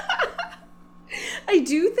 I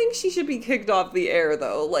do think she should be kicked off the air,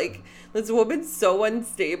 though. Like, this woman's so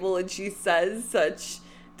unstable and she says such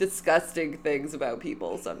disgusting things about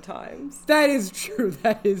people sometimes. That is true.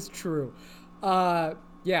 That is true.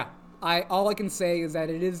 Yeah. All I can say is that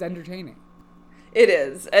it is entertaining. It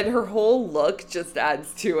is. And her whole look just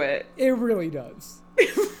adds to it. It really does.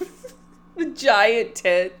 The giant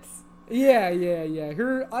tits. Yeah.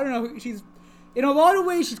 Her, I don't know, she's, in a lot of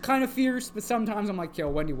ways, she's kind of fierce, but sometimes I'm like, yo,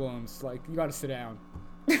 Wendy Williams, like, you gotta sit down.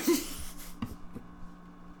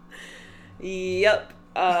 Yep.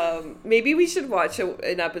 Maybe we should watch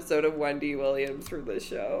an episode of Wendy Williams for the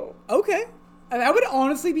show. Okay. That would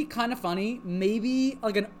honestly be kind of funny. Maybe,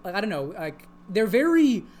 I don't know, like, they're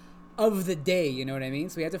very of the day, you know what I mean?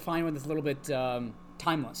 So we have to find one that's a little bit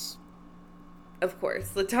timeless. Of course,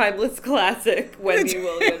 the timeless classic Wendy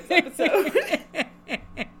Williams episode.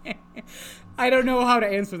 I don't know how to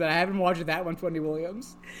answer that. I haven't watched that one, Wendy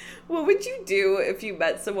Williams. What would you do if you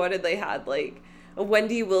met someone and they had, like, a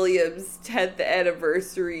Wendy Williams 10th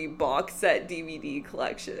anniversary box set DVD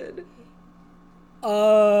collection?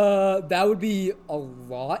 That would be a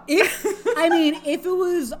lot. If it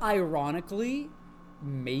was ironically,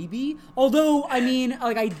 maybe. Although, I mean,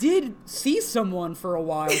 like, I did see someone for a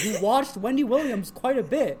while who watched Wendy Williams quite a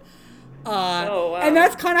bit. Oh, wow. And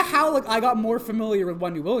that's kind of how, like, I got more familiar with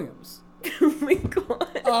Wendy Williams. Oh my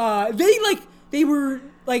god. They were,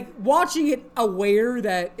 like, watching it aware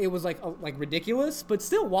that it was, like ridiculous, but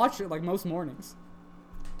still watched it, like, most mornings.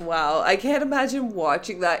 Wow, I can't imagine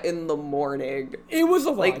watching that in the morning. It was a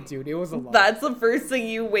lot, Like, dude. It was a lot. That's the first thing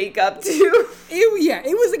you wake up to.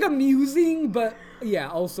 It was, like, amusing, but, yeah,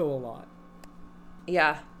 also a lot.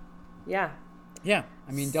 Yeah. Yeah,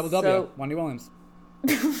 I mean, double So- W, Wendy Williams.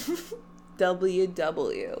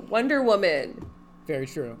 WW. Wonder Woman. Very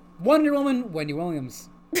true. Wonder Woman, Wendy Williams.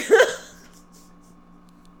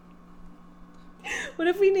 What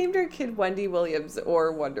if we named our kid Wendy Williams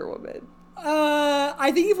or Wonder Woman?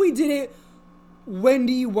 I think if we did it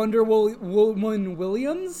Wendy Woman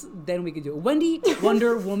Williams, then we could do it. Wendy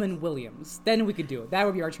Wonder Woman Williams. Then we could do it. That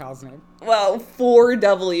would be our child's name. Well, 4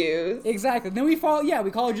 W's. Exactly. Then we call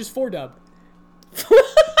her just 4-Dub.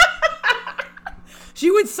 She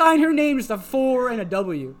would sign her name just a 4 and a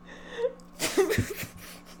W.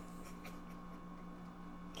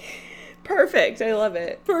 Perfect. I love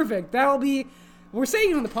it. Perfect. That'll be... We're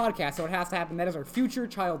saying it on the podcast, so it has to happen. That is our future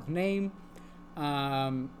child's name.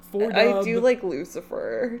 4-Dub. I do like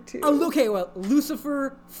Lucifer, too. Oh, okay, well,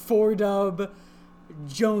 Lucifer, 4-Dub,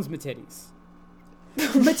 Jones Matitties.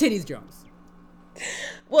 Matitties Jones.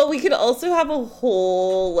 Well, we could also have a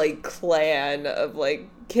whole, like, clan of, like,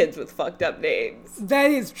 kids with fucked up names.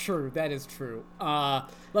 That is true.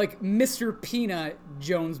 Like Mr. Peanut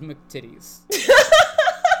Jones McTitties.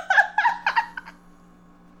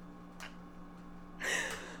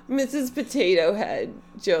 Mrs. Potato Head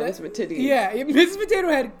Jones Matitties. Yeah, Mrs. Potato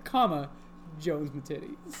Head, comma, Jones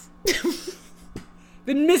Matitties.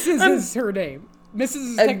 Then Mrs. is her name. Mrs.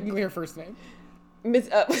 is technically her first name.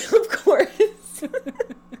 Of course.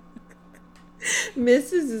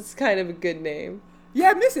 Mrs. is kind of a good name.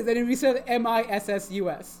 Yeah, Mrs. And we said MISSUS.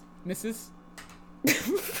 Mrs.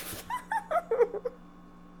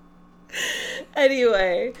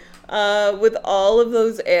 Anyway, with all of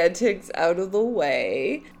those antics out of the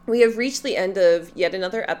way, we have reached the end of yet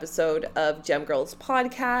another episode of Gem Girls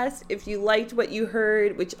Podcast. If you liked what you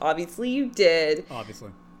heard, which obviously you did,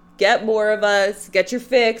 Obviously. get more of us, get your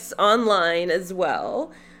fix online as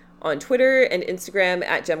well. On Twitter and Instagram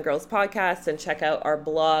at Gem Girls Podcast, and check out our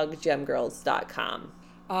blog, gemgirls.com.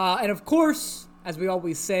 And of course, as we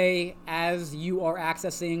always say, as you are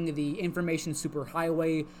accessing the information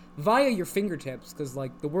superhighway via your fingertips, because,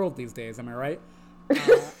 like, the world these days, am I right?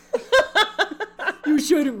 You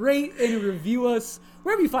should rate and review us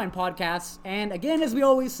wherever you find podcasts. And again, as we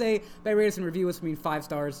always say, by rate us and review us, we mean 5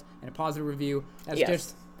 stars and a positive review. That's Yes.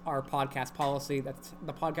 just our podcast policy. That's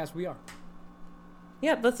the podcast we are.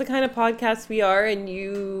 Yeah, that's the kind of podcast we are, and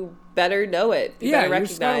you better know it. You Yeah, better you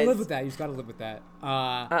just gotta recognize. live with that. You just gotta live with that.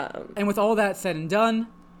 And with all that said and done,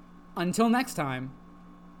 until next time,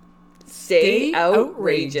 Stay stay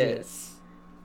outrageous.